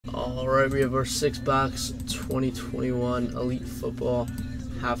Alright, we have our 6-box 2021 Elite Football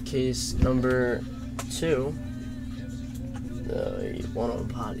half case number 2. The one-on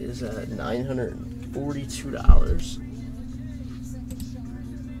pot is at $942.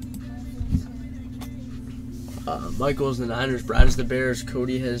 Michael is the Niners, Brad is the Bears,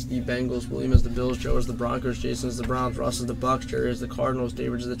 Cody has the Bengals, William is the Bills, Joe is the Broncos, Jason is the Browns, Ross is the Bucks, Jerry is the Cardinals,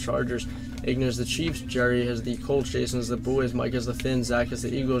 David is the Chargers, Igna is the Chiefs, Jerry has the Colts, Jason is the Boys, Mike is the Finns, Zach is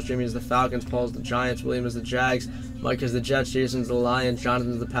the Eagles, Jimmy is the Falcons, Paul is the Giants, William is the Jags, Mike is the Jets, Jason is the Lions,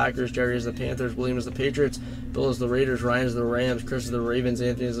 Jonathan is the Packers, Jerry is the Panthers, William is the Patriots, Bill is the Raiders, Ryan is the Rams, Chris is the Ravens,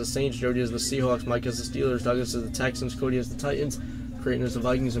 Anthony is the Saints, Jody is the Seahawks, Mike is the Steelers, Douglas is the Texans, Cody is the Titans, Creighton is the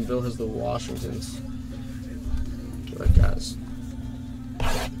Vikings, and Bill has the Washingtons. Alright, guys.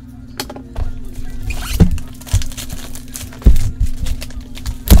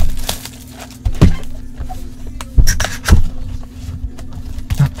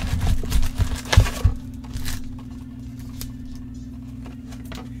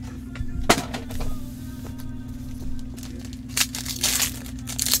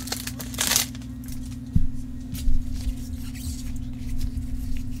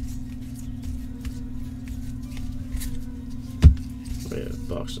 We have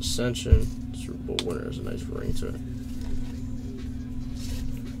Bucks Ascension. Super Bowl winner has a nice ring to it.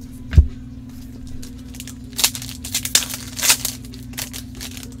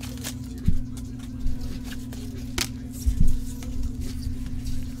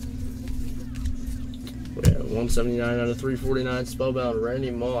 We have 179 out of 349 Spellbound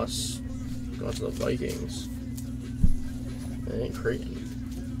Randy Moss. Going to the Vikings. And Creighton.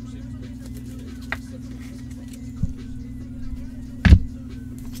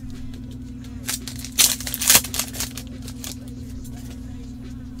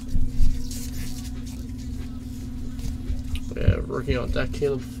 We have rookie on deck,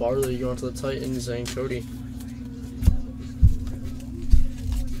 Caleb Farley going to the Titans, and Cody.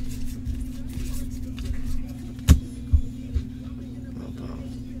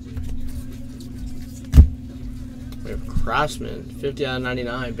 We have Craftsman, 50 out of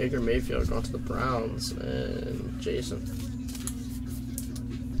 99, Baker Mayfield going to the Browns, and Jason.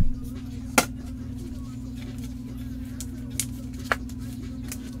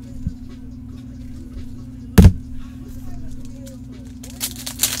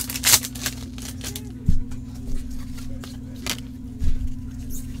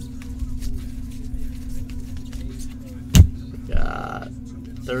 Got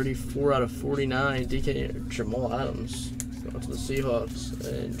 34 out of 49, DK Jamal Adams going to the Seahawks,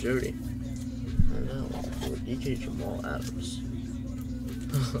 and Jody. I don't know, for DK Jamal Adams.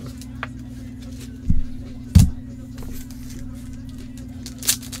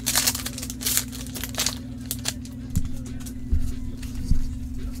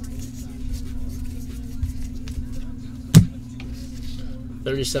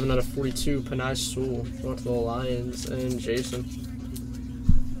 $37 out of 42, Panay Sewell going to the Lions, and Jason.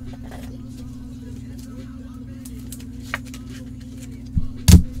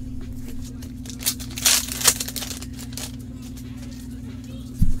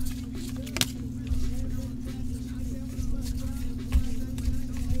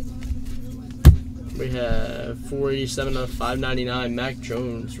 We have 487 out of 599, Mac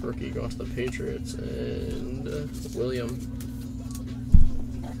Jones, rookie, going to the Patriots, and William.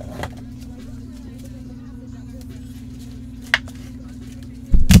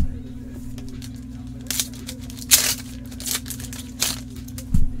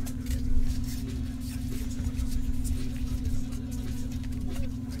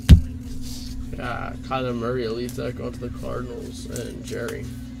 Kyler Murray, Elite Deck going to the Cardinals, and Jerry.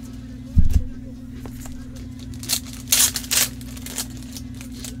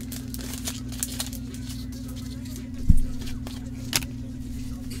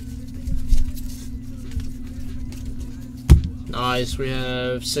 Nice, we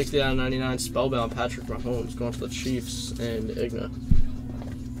have 60 out of 99 Spellbound Patrick Mahomes going to the Chiefs, and Igna.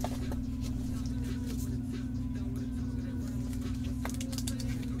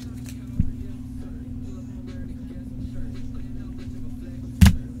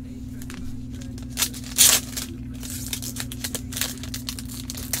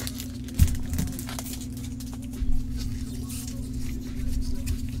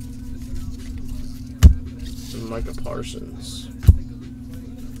 Micah Parsons.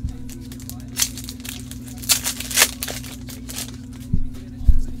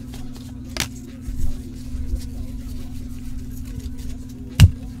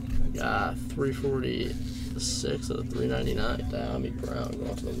 Got 346 of the 399. Diami Brown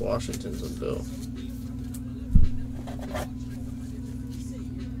going to the Washingtons and Bill.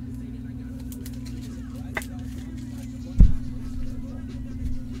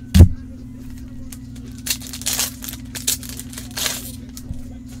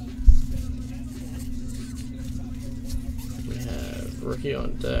 Rookie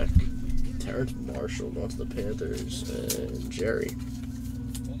on deck. Terrence Marshall going to the Panthers, and Jerry.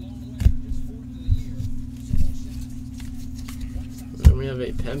 And then we have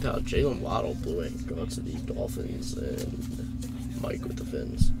a pen pal, Jalen Waddle, blue ink, going to the Dolphins, and Mike with the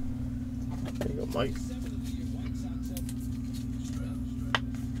Fins. There you go, Mike.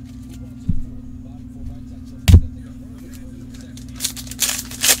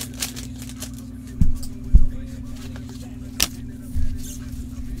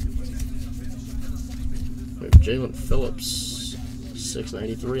 Jalen Phillips,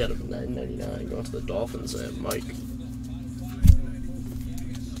 693 out of 999, going to the Dolphins, and Mike.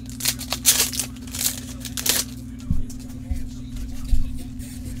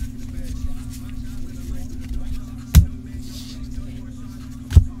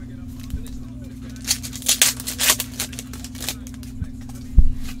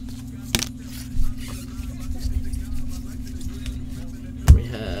 We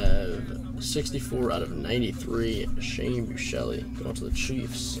have 64 out of 93, Shane Buechele, going to the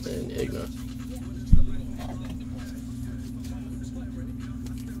Chiefs, and Igna.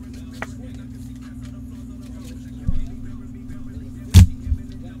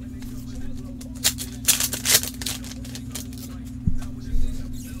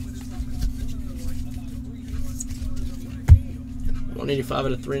 $185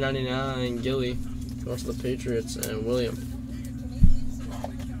 out of $399, Gilly, going to the Patriots, and William.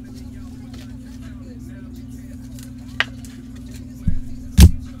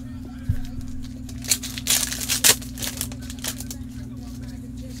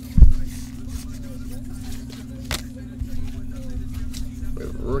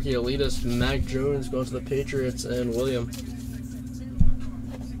 Rookie elitist Mac Jones going to the Patriots, and William.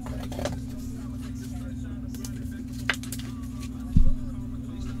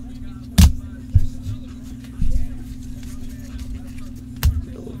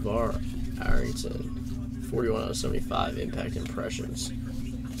 LeVar Arrington, 41 out of 75 impact impressions.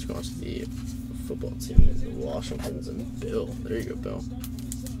 It's going to the football team, the Washingtons, and Bill. There you go, Bill.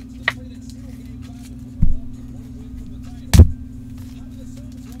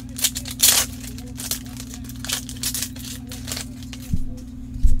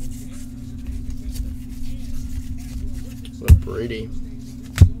 Brady.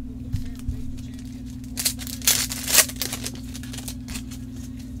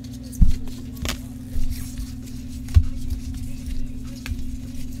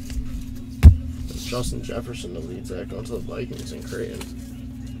 Justin Jefferson, the lead tech, onto the Vikings and Creighton.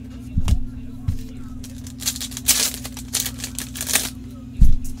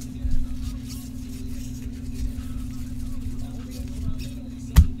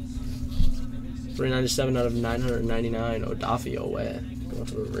 $397 out of 999, Odafe Oweh, going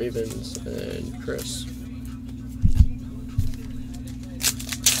to the Ravens, and Chris.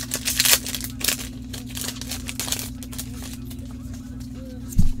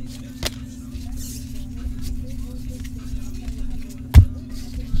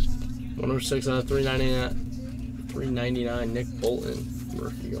 $106 out of $399, Nick Bolton,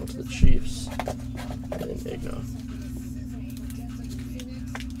 rookie, going to the Chiefs, and Igna.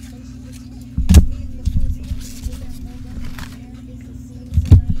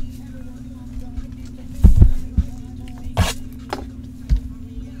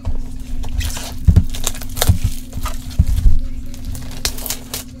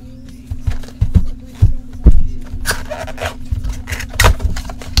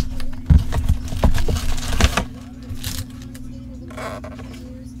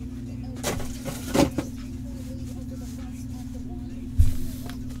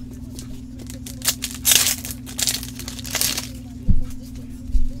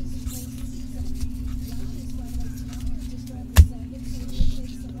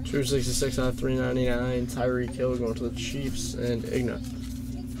 $266 out of $399, Tyreek Hill going to the Chiefs, and Igna.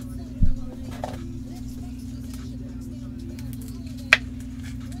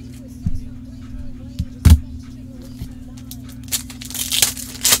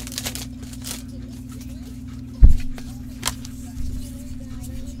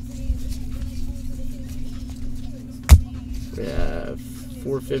 We have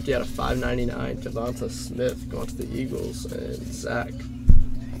 $450 out of $599, Devonta Smith going to the Eagles, and Zach.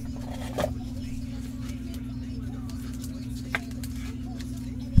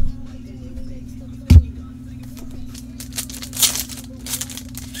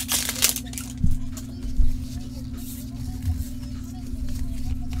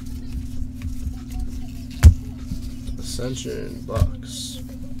 Ascension Bucks.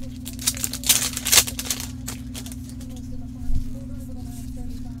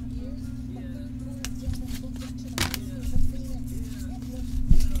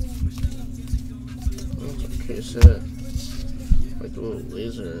 case hit. Like the little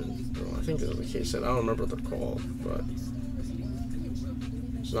laser. Well, I think it was a case hit. I don't remember what they're called, but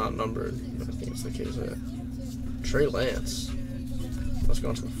it's not numbered. But I think it's the case hit. Trey Lance. Let's go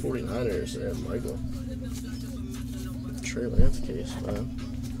on to the 49ers there, Michael. Trey Lance case, man.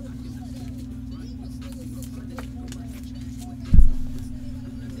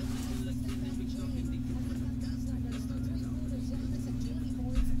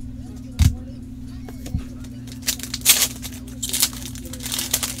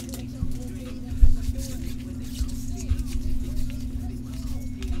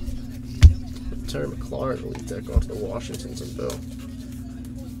 Terry McLaurin leaked that going to the Washingtons and Bill.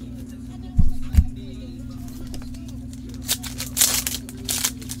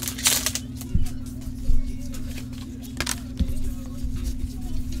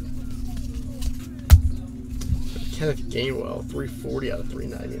 Kenneth Gainwell, 340 out of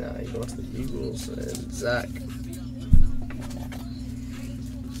 399. Going to the Eagles and Zach.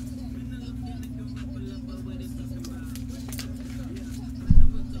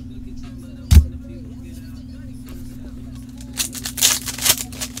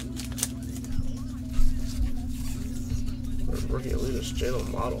 Rookie elitist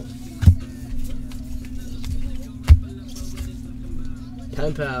Jalen Waddle.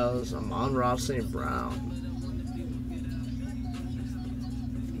 Pen Pals, Amon-Ra St. Brown.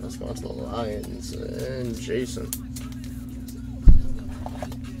 Let's go on to the Lions and Jason.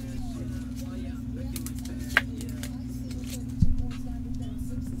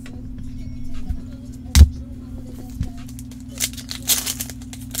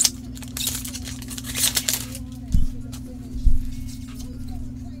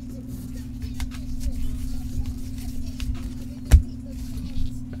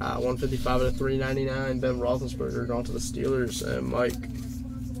 $155 out of $399. Ben Roethlisberger going to the Steelers and Mike.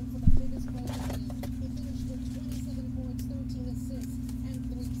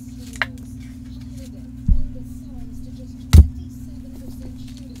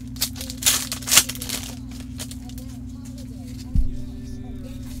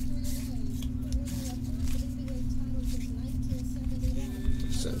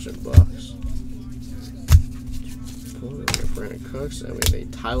 Ascension Bucks. Brandon Cooks, and we have a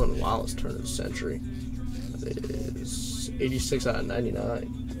Tylan Wallace turn of the century. That is 86 out of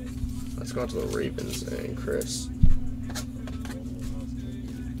 99. Let's go on to the Ravens and Chris.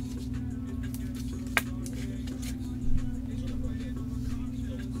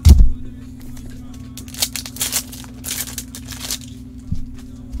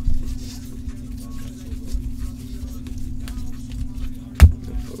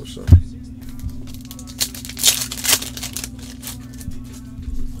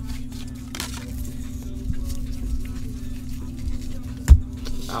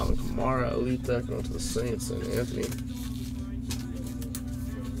 Alvin Kamara, elite deck going to the Saints and Anthony.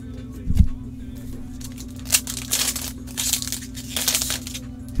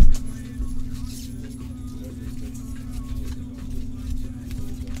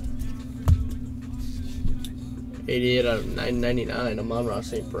 $88 out of $999. Amon-Ra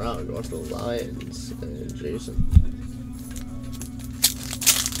St. Brown going to the Lions and Jason.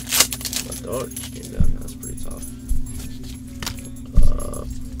 My dog just came down. That's pretty tough.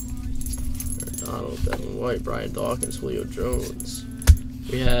 Donald, Devin White, Brian Dawkins, Julio Jones.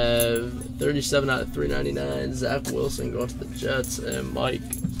 We have 37 out of $399. Zach Wilson going to the Jets and Mike.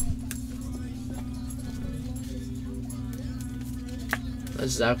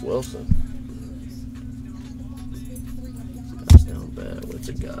 That's Zach Wilson. That's down bad. What's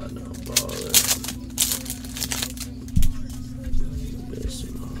a god? No bother.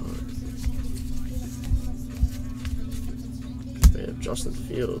 We have Justin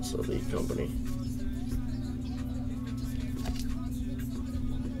Fields, elite company.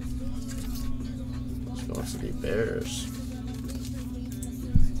 Wants to be Bears.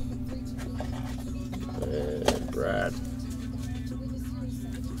 And Brad.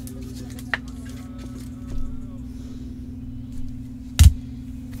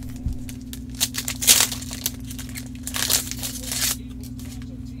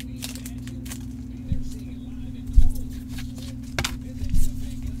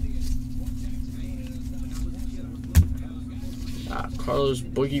 Carlos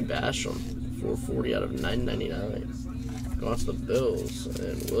Boogie Basham. 440 out of 999. Going to the Bills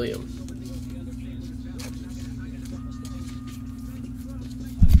and William.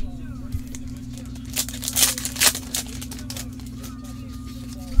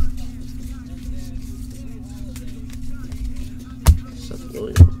 Seth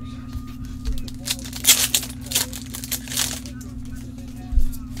Williams.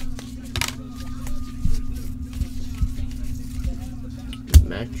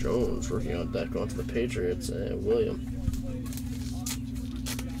 Mac Jones working on deck going to the Patriots, and William.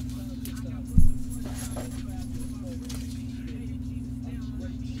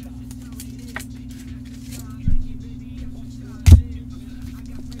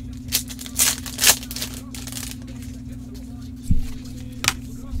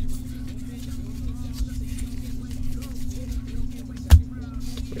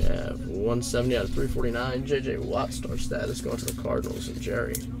 We have 170 out of 349. J.J. Watt star status going to the Cardinals and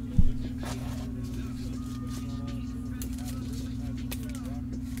Jerry.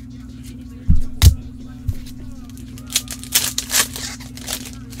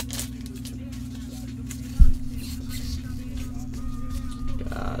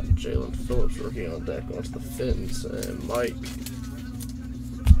 Got Jalen Phillips working on deck going to the Finns and Mike.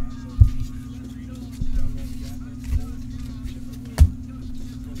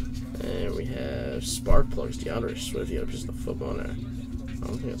 And we have Spark Plugs, DeAndre Swift, just the football there. I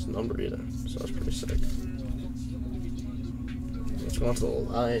don't think it's numbered either, so that's pretty sick. Let's go on to the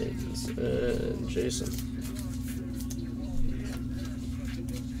Lions and Jason.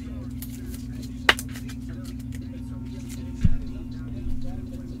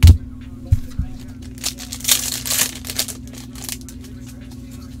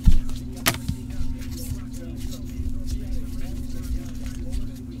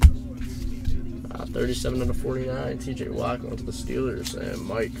 Uh, 37 out of 49, TJ Watt going to the Steelers and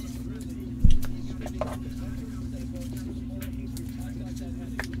Mike.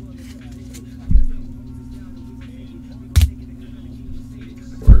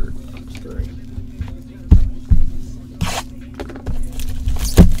 Word, box 3.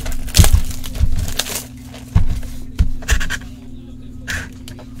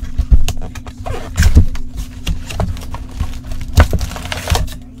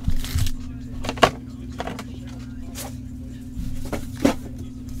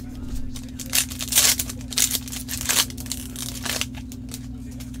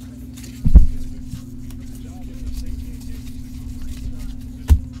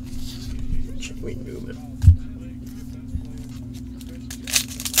 Jamie Newman.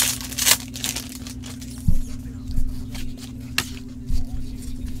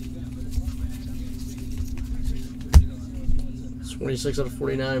 It's 26 out of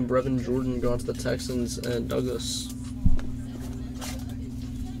 49. Brevin Jordan going to the Texans and Douglas.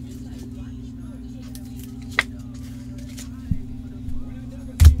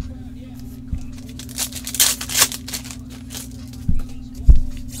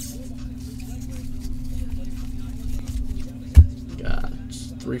 Got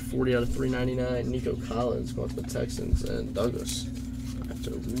 340 out of 399. Nico Collins going to the Texans and Douglas. I have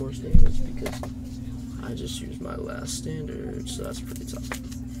to open more standards because I just used my last standard, so that's pretty tough.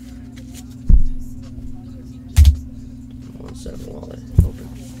 1-7 while I open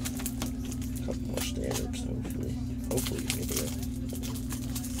a couple more standards. Hopefully you can get it.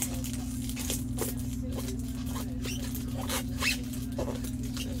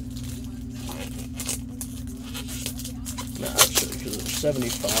 Nah, actually, because there's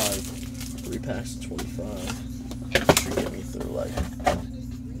 75, 3 packs of 25. Should get me through like,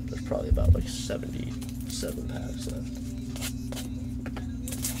 there's probably about like 77 packs left.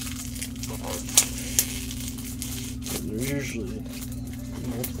 And there's usually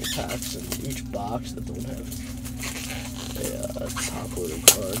multiple packs in each box that don't have a top loaded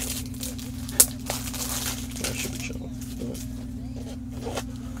card. That should be chilling.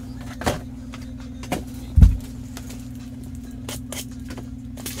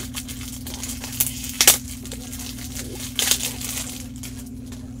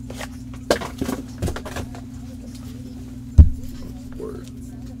 Word.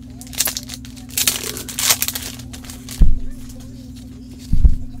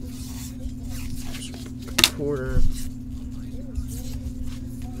 Quarter.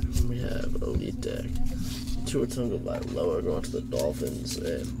 And we have Elite Deck. Tua Tagovailoa going to the Dolphins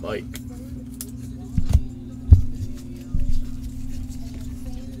and Mike.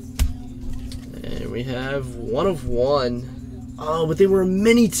 And we have 1 of 1. Oh, but they were a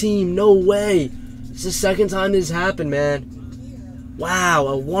mini team. No way. It's the second time this happened, man. Wow,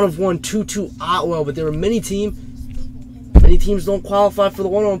 a 1 of 1 2-2 Otwell, but they were a mini team. Many teams don't qualify for the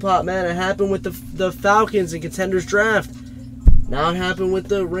 1-on pot, man. It happened with the Falcons in Contenders Draft. Now it happened with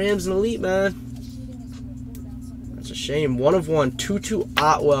the Rams and Elite, man. That's a shame. 1 of 1 2-2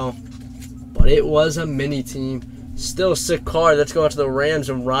 Otwell, but it was a mini team. Still a sick card. Let's go out to the Rams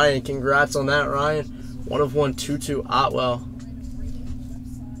and Ryan. Congrats on that, Ryan. 1 of 1 2-2 Otwell.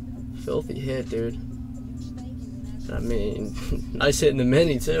 Filthy hit, dude. I mean, nice hit in the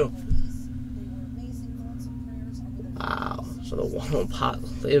mini, too. Wow. So the 1-1 pot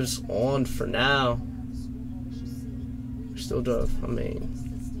lives on for now. We still do have, I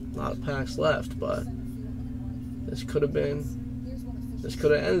mean, a lot of packs left, but this could have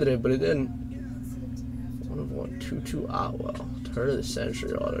ended it, but it didn't. 1-1, 2-2 Otwell. Turn of the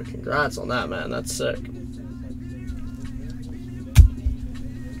century auto. Congrats on that, man. That's sick.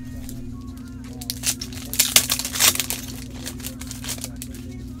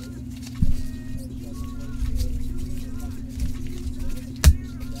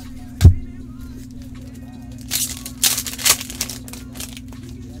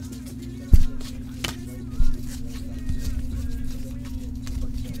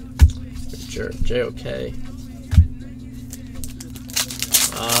 JOK.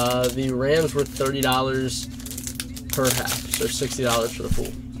 The Rams were $30 per half, so $60 for the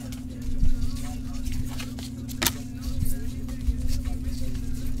full.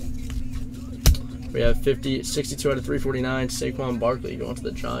 We have 62 out of 349. Saquon Barkley going to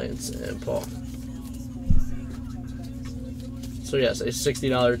the Giants and Paul. So yes, a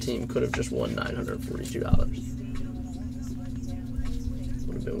 $60 team could have just won $942.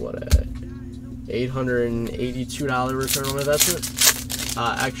 Would have been what, a $882 return on investment?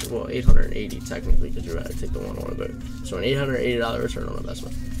 Actually, well, $880 technically, because you had to take the 1-1 vote. So an $880 return on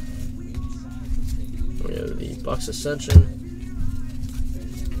investment. We have the Bucks Ascension.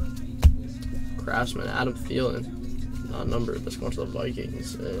 Craftsman, Adam Thielen, not numbered. That's going to the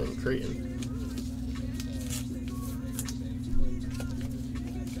Vikings and Creighton.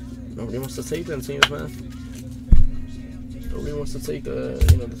 Nobody wants to take them teams, man. Nobody wants to take the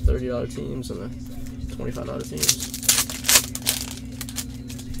the $30 teams and the $25 teams.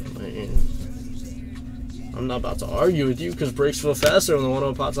 I mean, I'm not about to argue with you because breaks feel faster when the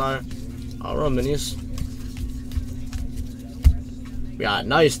 1-1 pot's higher. I'll run minis. We got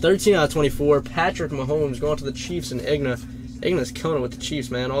nice 13 out of 24. Patrick Mahomes going to the Chiefs and Igna. Igna's killing it with the Chiefs,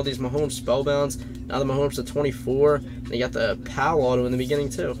 man. All these Mahomes spellbounds. Now the Mahomes to 24. They got the Powell auto in the beginning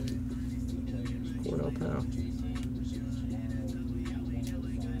too. Cordell Powell.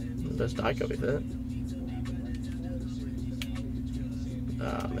 Best die copy fit.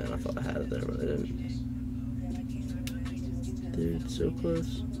 Ah, man, I thought I had it there, but I didn't. Dude, so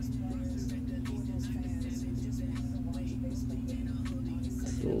close.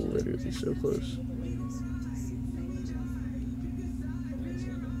 Literally so close.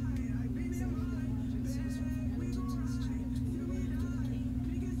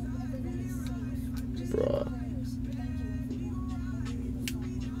 Bruh.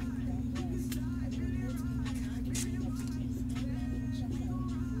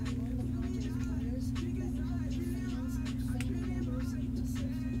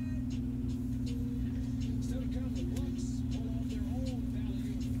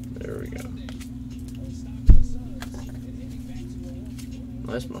 There we go.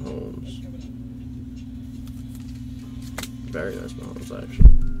 Nice Mahomes. Very nice Mahomes,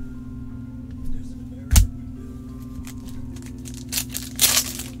 actually.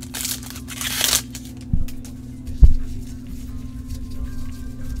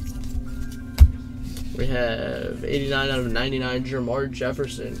 We have 89 out of 99 Jermar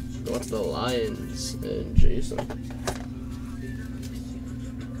Jefferson going to the Lions and Jason.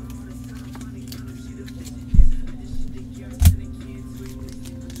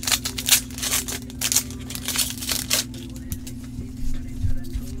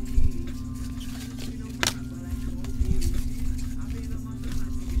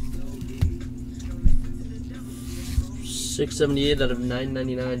 $678 out of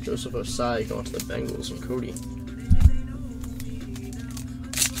 $999 Joseph Osai going to the Bengals and Cody.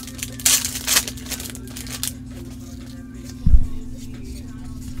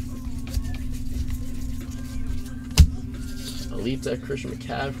 Elite Deck Christian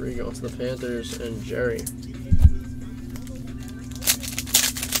McCaffrey going to the Panthers and Jerry.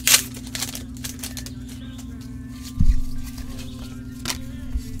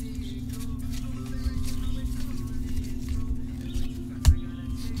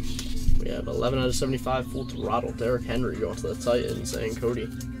 We have 11 out of 75 full throttle. Derrick Henry going to the Titans and Cody.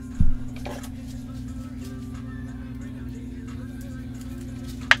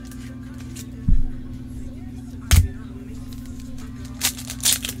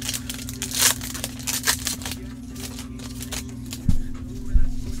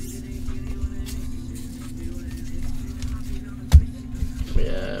 We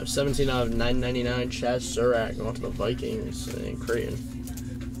have 17 out of 999 Chaz Surratt going to the Vikings and Creighton.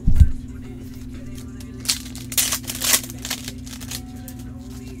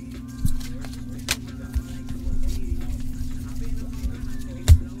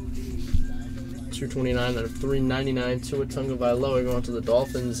 229 out of 399. Tua Tagovailoa going to the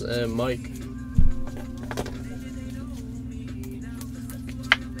Dolphins, and Mike.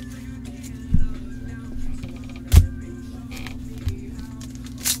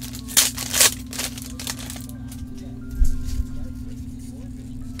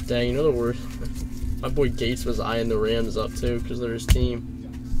 Dang, you know the worst. My boy Gates was eyeing the Rams up too because they're his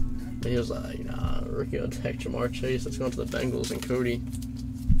team. But he was like, nah, rookie on deck, Jamar Chase. Let's go to the Bengals and Cody.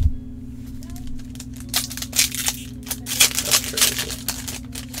 That's crazy.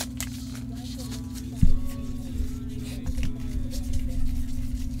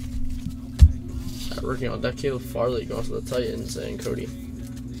 Rookie on deck, Caleb Farley going to the Titans and Cody.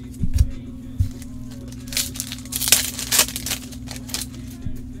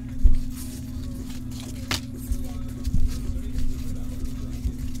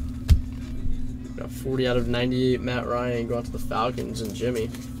 Got 40 out of 98, Matt Ryan going to the Falcons and Jimmy.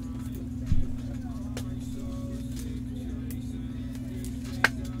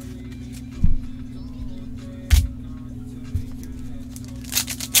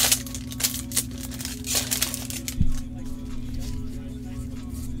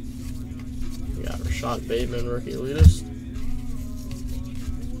 We got Rashad Bateman, rookie elitist.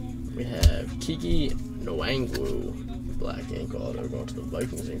 We have Kiki Nwangwu, black ink auto going to the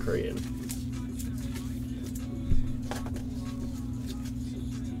Vikings and Creighton.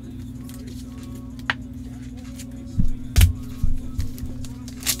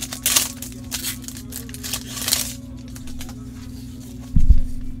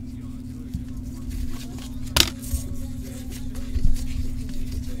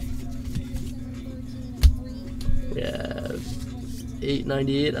 We have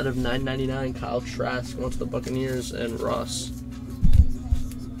 898 out of 999, Kyle Trask going to the Buccaneers and Russ.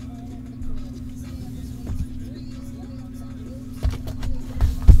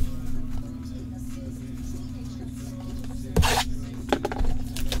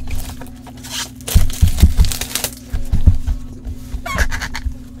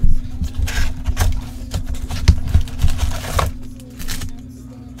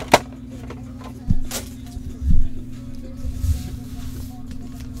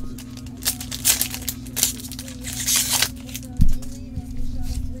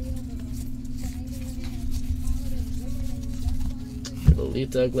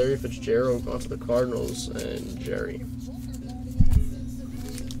 Elite deck, Larry Fitzgerald going to the Cardinals and Jerry.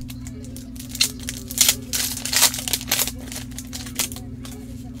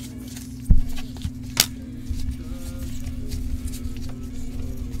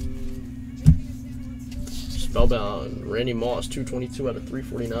 Spellbound, Randy Moss, 222 out of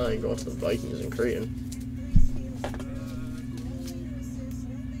 349 going to the Vikings and Creighton.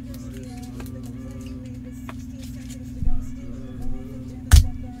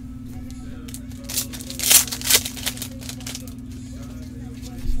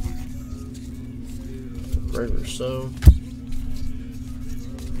 So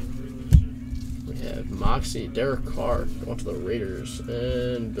we have Moxie, Derek Carr going to the Raiders,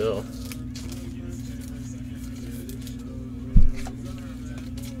 and Bill.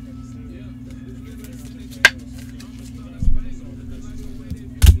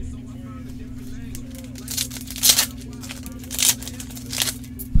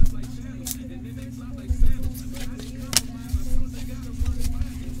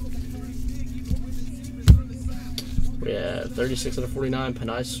 We have 36 out of 49,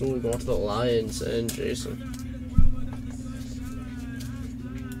 Penei Sewell going to the Lions and Jason.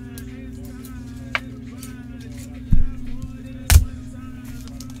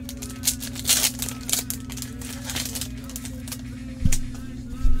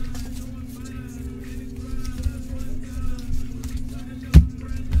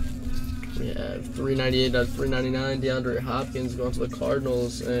 We have 398 out of 399, DeAndre Hopkins going to the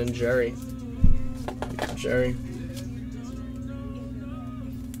Cardinals and Jerry. Jerry.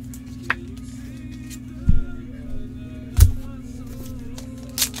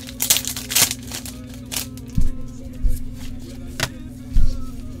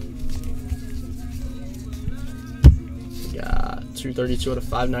 Got 232 out of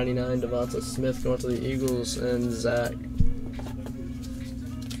 599, Devonta Smith going to the Eagles and Zach.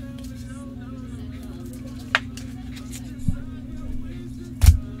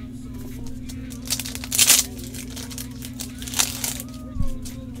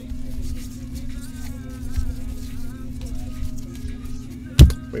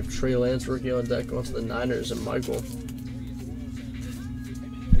 We have Trey Lance, rookie on deck, going to the Niners, and Michael.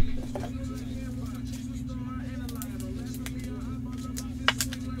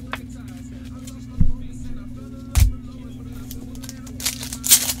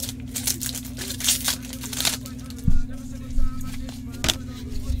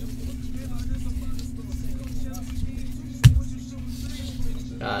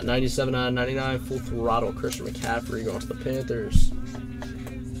 Got 97 out of 99, full throttle. Christian McCaffrey going to the Panthers.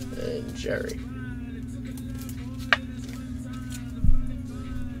 And Jerry.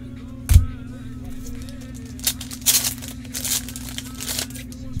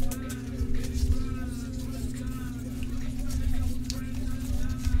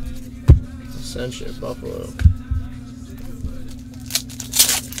 Ascension, Buffalo.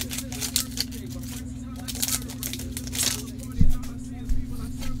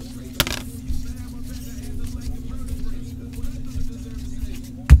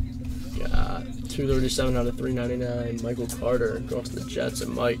 Got 237 out of 399. Michael Carter going to the Jets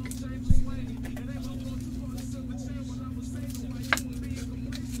and Mike.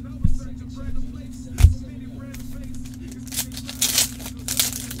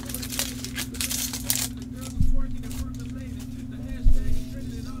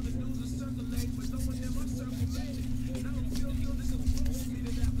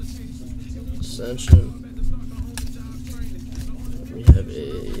 Ascension. We have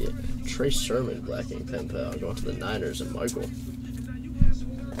a Trace Sermon Black Ink Pen Pal going to the Niners and Michael.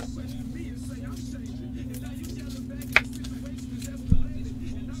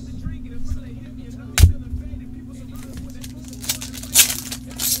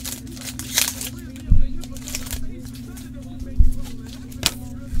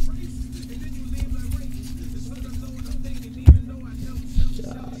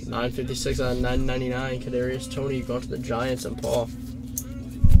 Got 956 out of 999. Kadarius Toney going to the Giants and Paul.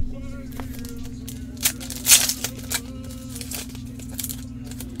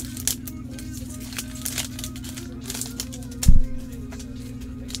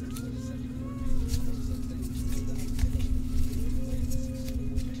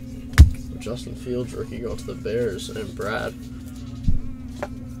 Justin Fields rookie going to the Bears and Brad.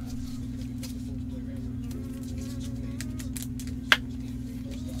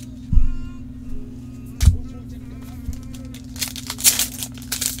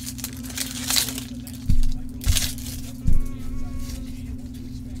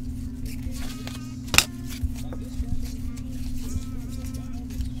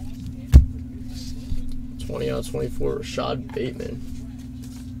 Out 24, Rashad Bateman.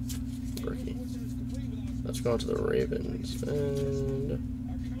 Rookie. That's going to the Ravens,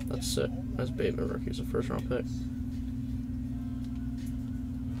 and that's it. That's Bateman rookie. He's a first round pick.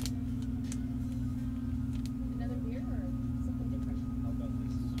 Another beer or something different?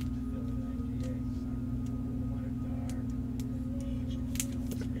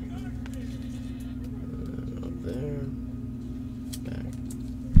 Up there. Back.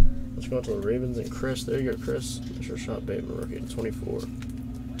 Let's go to the Ravens and Chris. There you go, Chris. That's Rashad Bateman rookie at 24.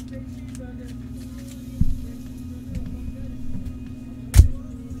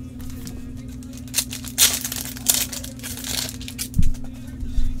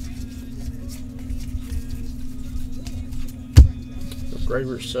 Greg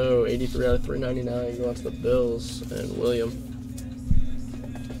Rousseau, 83 out of 399, going to the Bills, and William.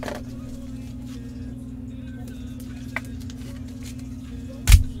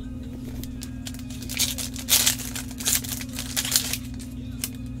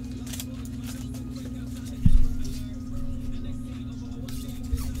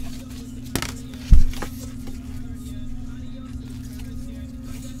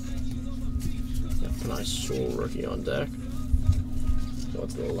 Got a nice Sewell rookie on deck. Going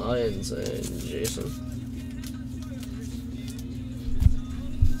to the Lions and Jason.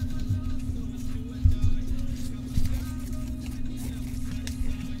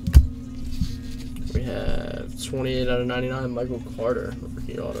 We have 28 out of 99, Michael Carter,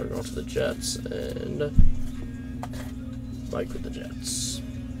 rookie auto, going to the Jets, and Mike with the Jets.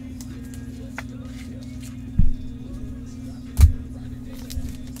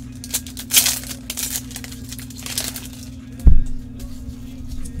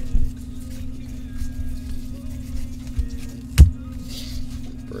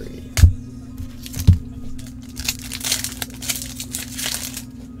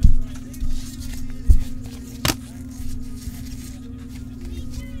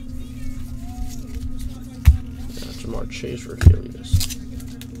 Jamar Chase for Achilles.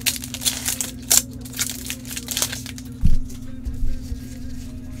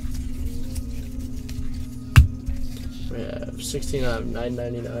 We have 16 out of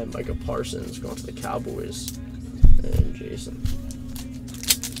 999, Micah Parsons going to the Cowboys, and Jason.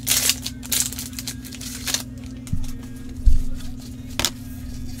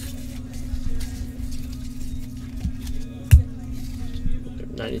 We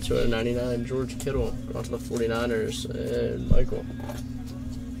have 92 out of 99, George Kittle going to the 49ers, and Michael.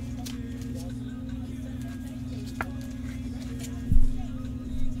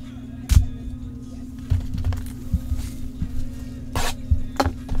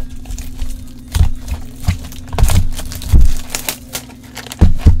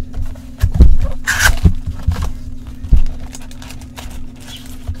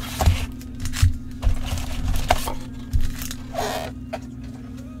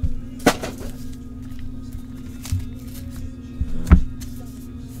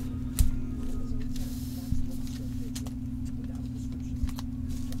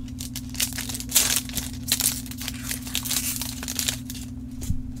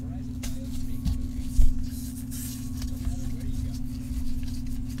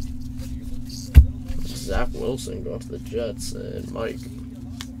 Zach Wilson going to the Jets, and Mike.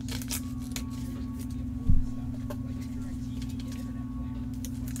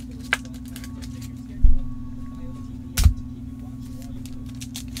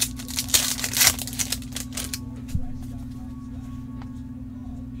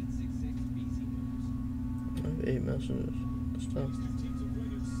 I have 8 messages. Stuff.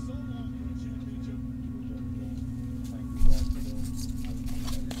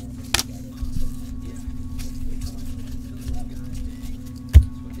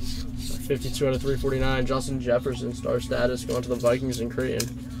 $52 out of $349. Justin Jefferson, star status, going to the Vikings and Creighton.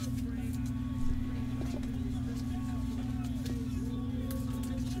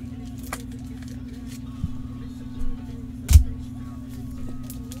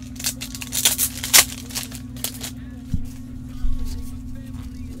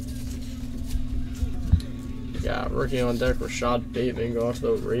 Got rookie on deck, Rashad Bateman, going to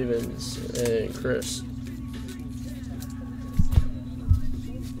the Ravens and Chris.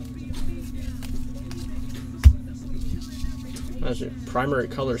 Actually, primary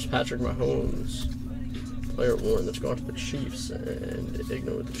colors, Patrick Mahomes. Player 1 that's going to the Chiefs, and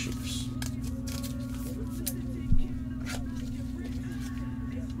Igno with the Chiefs.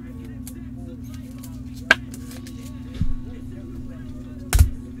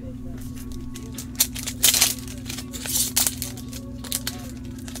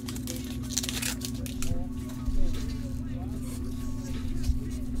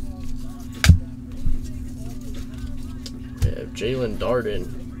 Jalen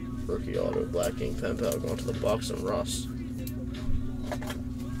Darden, rookie auto, Black Ink Pen Pal, going to the Bucks and Russ.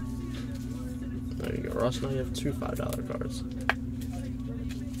 There you go, Russ. Now you have 2 $5 cards.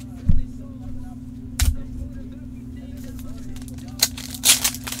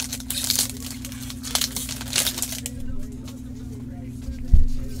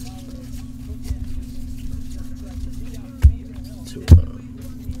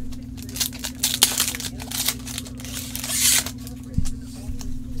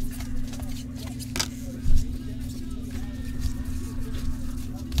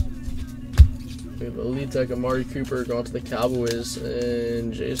 We have Elite Deck Amari Cooper going to the Cowboys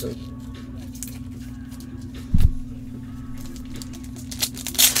and Jason.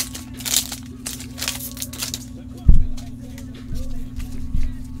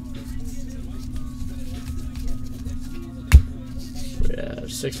 We have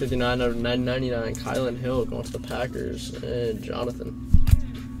 $659 out of $999. Kylan Hill going to the Packers and Jonathan.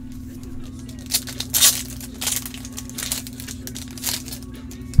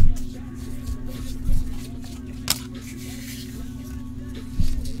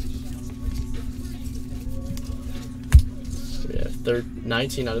 We have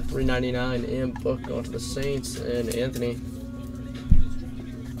 19 out of 399, and Book going to the Saints and Anthony.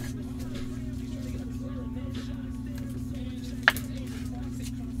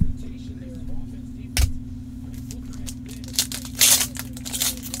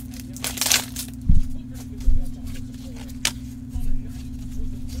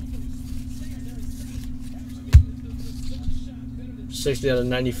 $60 out of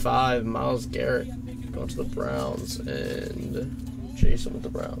 95, Myles Garrett going to the Browns, and Jason with the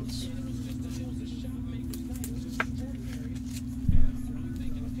Browns.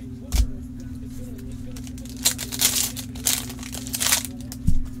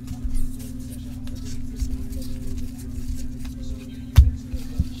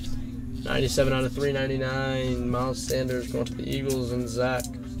 $97 out of 399, Miles Sanders going to the Eagles, and Zach.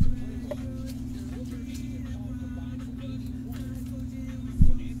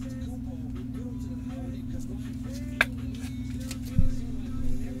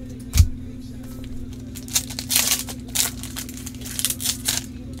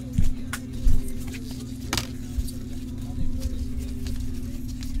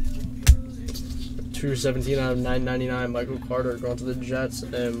 $217 out of 999, Michael Carter going to the Jets,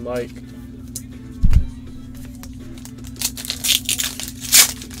 and Mike.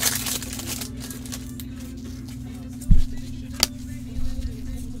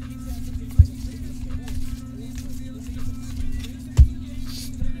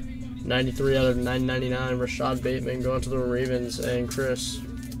 $93 out of 999, Rashad Bateman going to the Ravens, and Chris.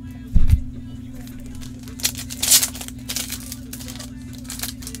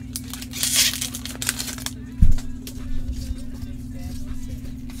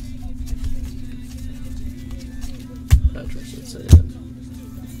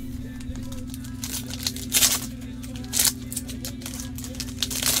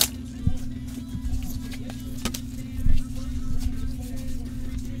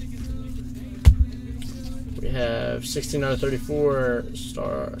 We have 16 out of 34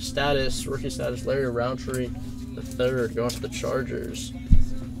 rookie status, Larry Roundtree the third going to the Chargers.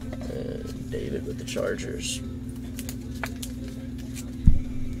 And David with the Chargers.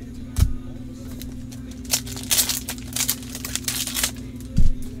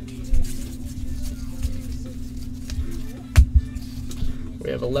 We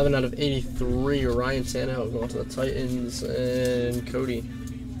have 11 out of 83 Ryan Tannehill going to the Titans, and Cody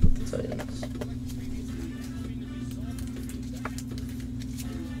with the Titans.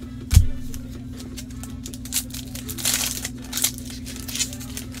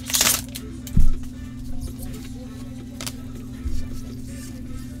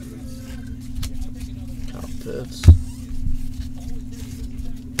 Pitts.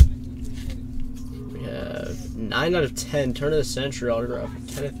 We have 9 out of 10 turn of the century autograph,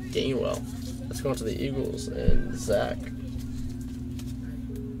 Kenneth Gainwell. Let's go on to the Eagles and Zach.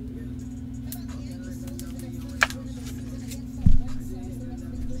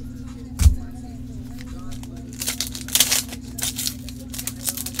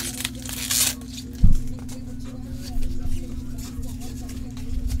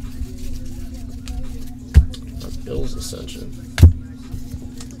 Bills Ascension.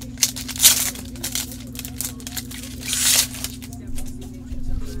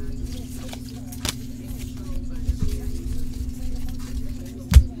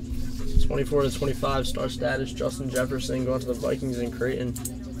 It's 24 to 25 star status, Justin Jefferson going to the Vikings and Creighton.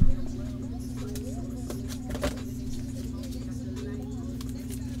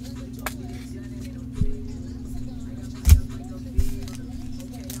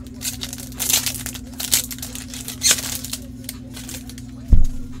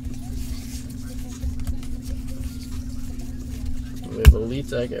 We have Elite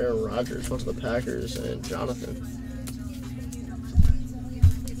Deck Aaron Rodgers going to the Packers and Jonathan.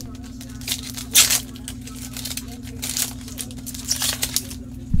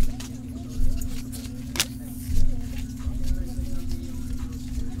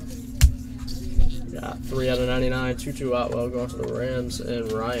 Got 3 out of 99, Tutu Atwell going to the Rams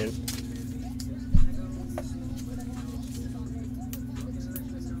and Ryan.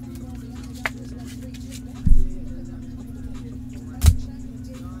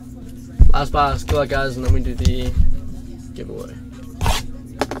 Last box, good luck guys, and then we do the giveaway.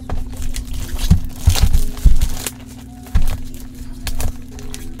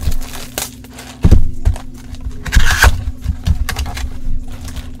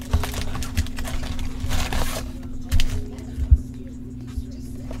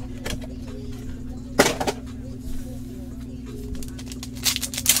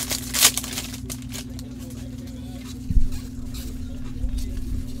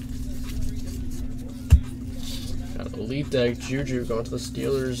 Elite Deck Juju going to the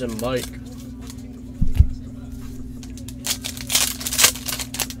Steelers and Mike.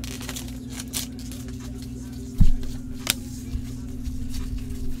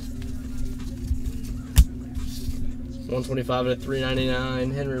 $125 out of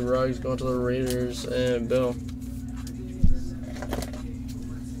 $399. Henry Ruggs going to the Raiders and Bill.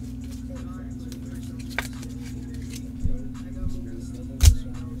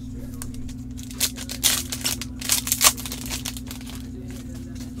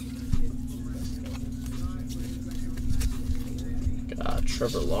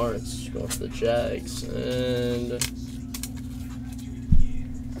 Trevor Lawrence going to the Jags and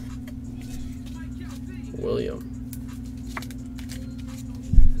William.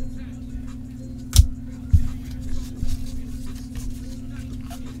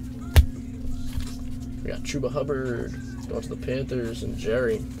 We got Chuba Hubbard going to the Panthers and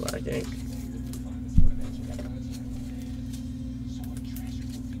Jerry, black ink.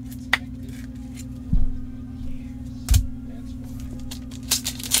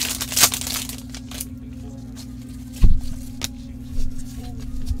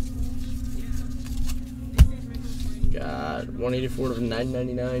 Got 184 of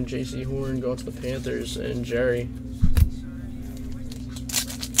 999 JC Horn going to the Panthers and Jerry.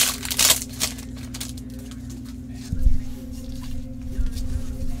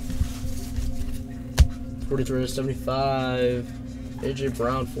 $43.75 AJ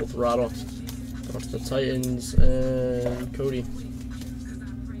Brown full throttle going to the Titans and Cody.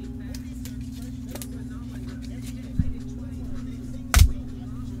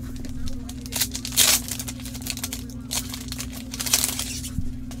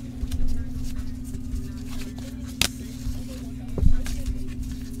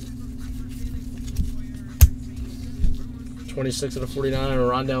 $26 out of $49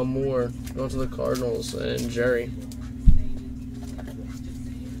 and Rondale Moore going to the Cardinals and Jerry.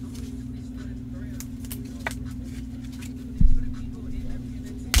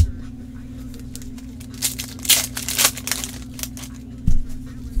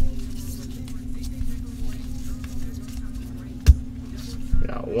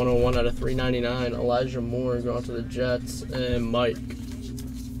 Got 101 out of 399. Elijah Moore going to the Jets, and Mike.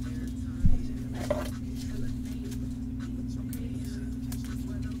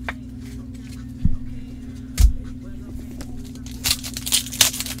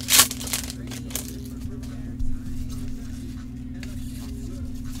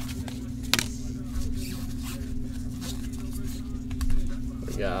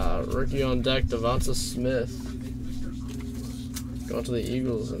 We got rookie on deck, Devonta Smith. Going to the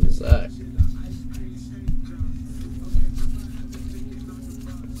Eagles and Zach.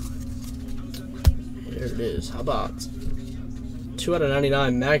 Here it is. How about 2 out of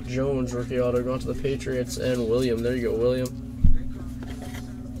 99? Mac Jones, rookie auto, going to the Patriots, and William. There you go, William.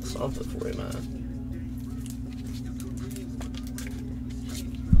 Something for you, man.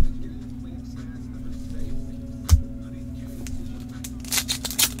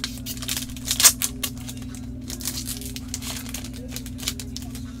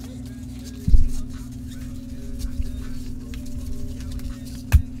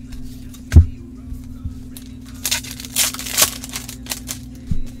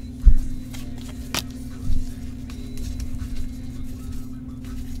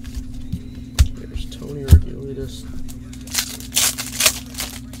 Tony rookie latest.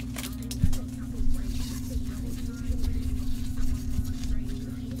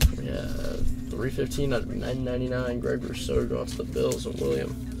 Yeah, 315 out of 999. Greg Rousseau going to the Bills and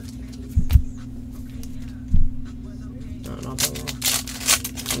William. No, not that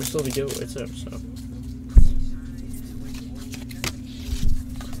long. We still have the giveaway too, so.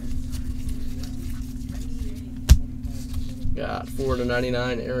 Got 4 to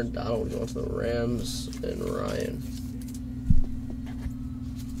 99. Aaron Donald going to the Rams and Ryan.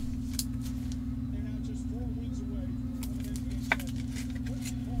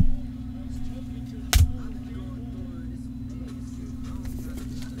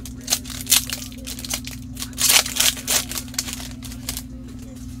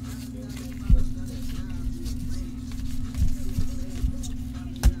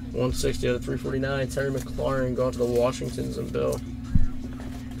 $160 out of 349. Terry McLaurin going to the Washingtons and Bill.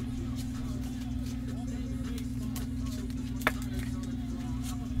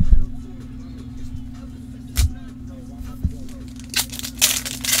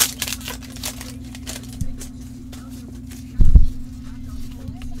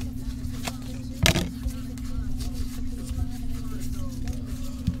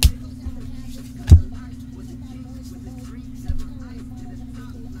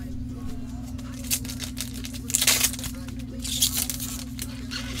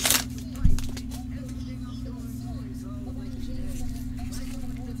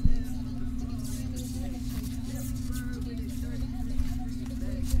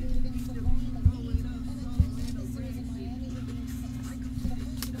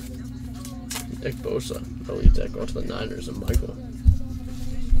 Nick Bosa, elite deck going to the Niners and Michael.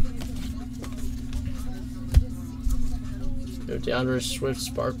 DeAndre Swift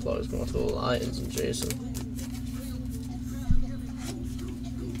Sparkplug is going to the Lions and Jason.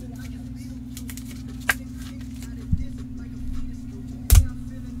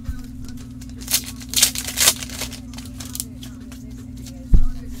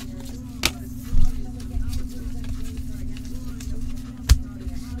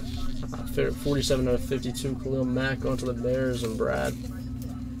 Favorite 47 out of 52. Khalil Mack going to the Bears and Brad.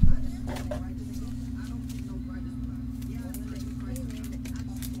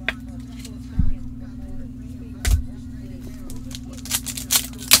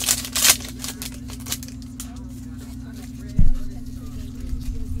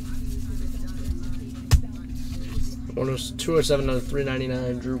 One was 207 out of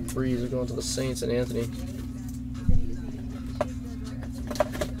 399. Drew Brees going to the Saints and Anthony.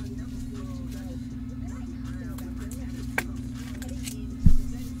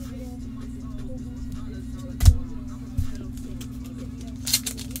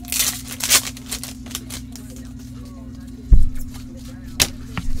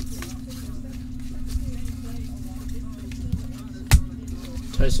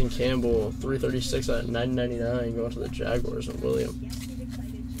 Tyson Campbell, 336 out of 999, going to the Jaguars and William.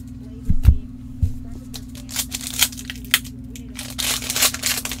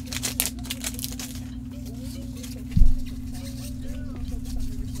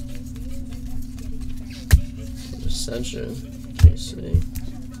 Ascension, KC.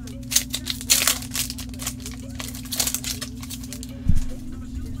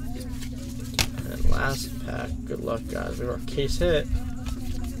 And last pack, good luck guys, we have our case hit,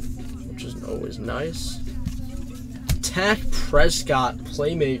 which is always nice. Dak Prescott,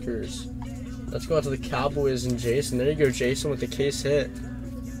 Playmakers. Let's go out to the Cowboys and Jason. There you go, Jason, with the case hit.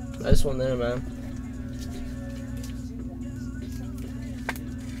 Nice one there, man.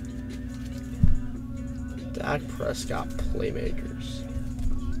 Dak Prescott playmakers.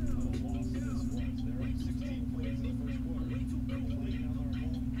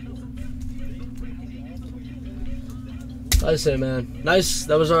 I say, man. Nice.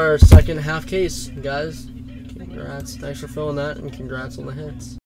 That was our second half case, guys. Congrats. Thanks for filling that, and congrats on the hits.